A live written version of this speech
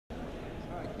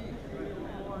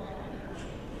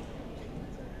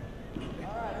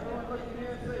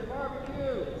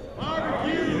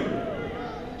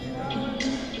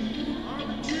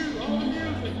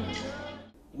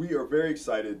We are very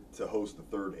excited to host the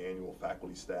third annual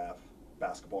Faculty Staff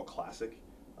Basketball Classic.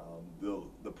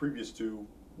 The previous two,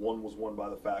 one was won by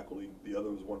the faculty, the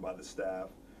other was won by the staff.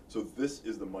 So this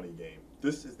is the money game.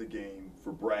 This is the game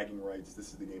for bragging rights. This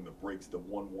is the game that breaks the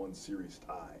 1-1 series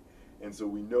tie. And so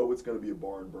we know it's going to be a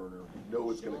barn burner. We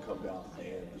know it's going to come down to the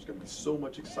end. There's going to be so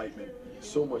much excitement,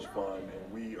 so much fun,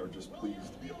 and we are just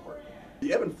pleased to be a part of it.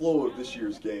 The ebb and flow of this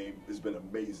year's game has been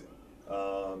amazing.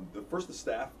 The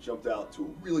staff jumped out to a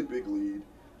really big lead.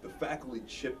 The faculty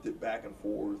chipped it back and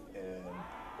forth,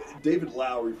 and David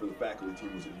Lowry for the faculty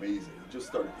team was amazing. He just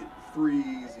started hitting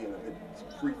threes, hitting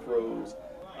some free throws.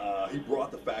 He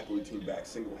brought the faculty team back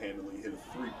single-handedly, hit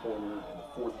a three-pointer in the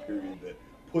fourth period that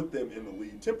put them in the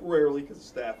lead temporarily because the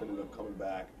staff ended up coming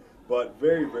back. But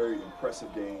very, very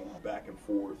impressive game, back and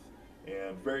forth,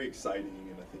 and very exciting,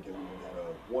 and I think everyone had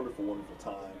a wonderful, wonderful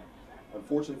time.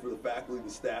 Unfortunately for the faculty,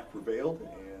 the staff prevailed,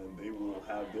 and they will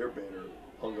have their banner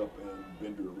hung up in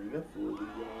Bender Arena for the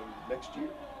next year.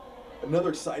 Another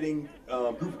exciting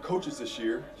group of coaches this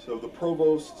year. So the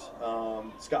provost,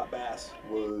 Scott Bass,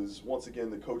 was once again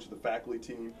the coach of the faculty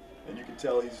team, and you can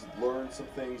tell he's learned some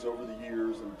things over the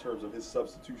years in terms of his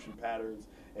substitution patterns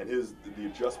and the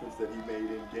adjustments that he made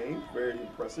in game. Very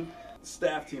impressive. The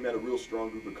staff team had a real strong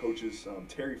group of coaches.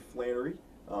 Terry Flannery,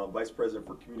 Vice President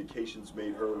for Communications,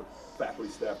 made her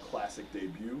Faculty Staff Classic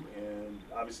debut, and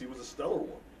obviously it was a stellar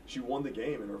one. She won the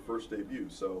game in her first debut,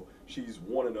 so she's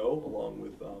 1-0 along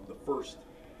with the first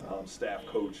staff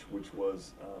coach, which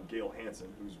was Gail Hansen,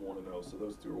 who's 1-0. So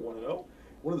those two are 1-0.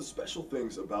 One of the special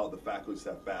things about the Faculty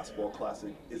Staff Basketball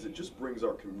Classic is it just brings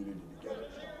our community together.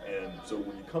 And so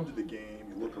when you come to the game,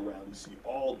 you look around, you see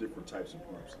all different types of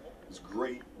groups. It's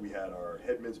great. We had our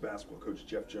head men's basketball coach,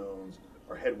 Jeff Jones,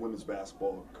 our head women's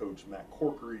basketball coach, Matt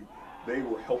Corkery. They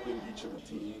were helping each of the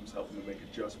teams, helping them make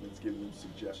adjustments, giving them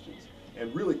suggestions,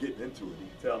 and really getting into it. You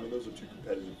can tell, those are two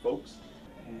competitive folks.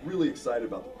 I'm really excited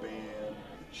about the band,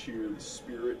 the cheer, the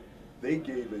spirit. They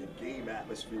gave a game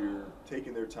atmosphere,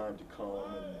 taking their time to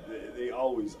come, and they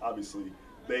always, obviously,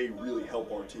 they really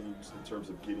help our teams in terms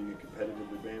of getting a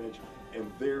competitive advantage,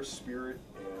 and their spirit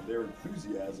and their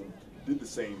enthusiasm did the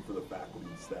same for the faculty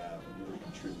and staff and really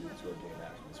contributed to our game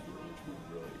atmosphere, which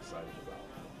we're really excited about.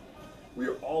 We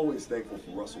are always thankful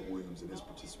for Russell Williams and his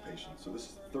participation. So this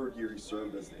is the third year he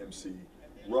served as the MC.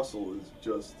 Russell is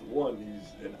just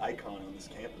he's an icon on this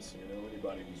campus.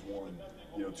 Anybody who's won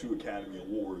 2 Academy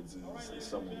Awards is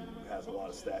someone who has a lot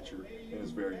of stature and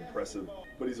is very impressive.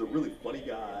 But he's a really funny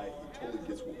guy. He totally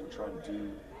gets what we're trying to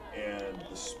do, and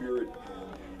the spirit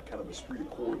and the kind of esprit de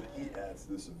corps that he adds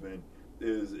to this event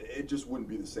it just wouldn't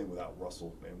be the same without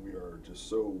Russell, and we are just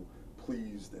so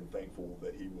pleased and thankful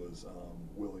that he was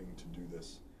willing to do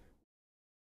this.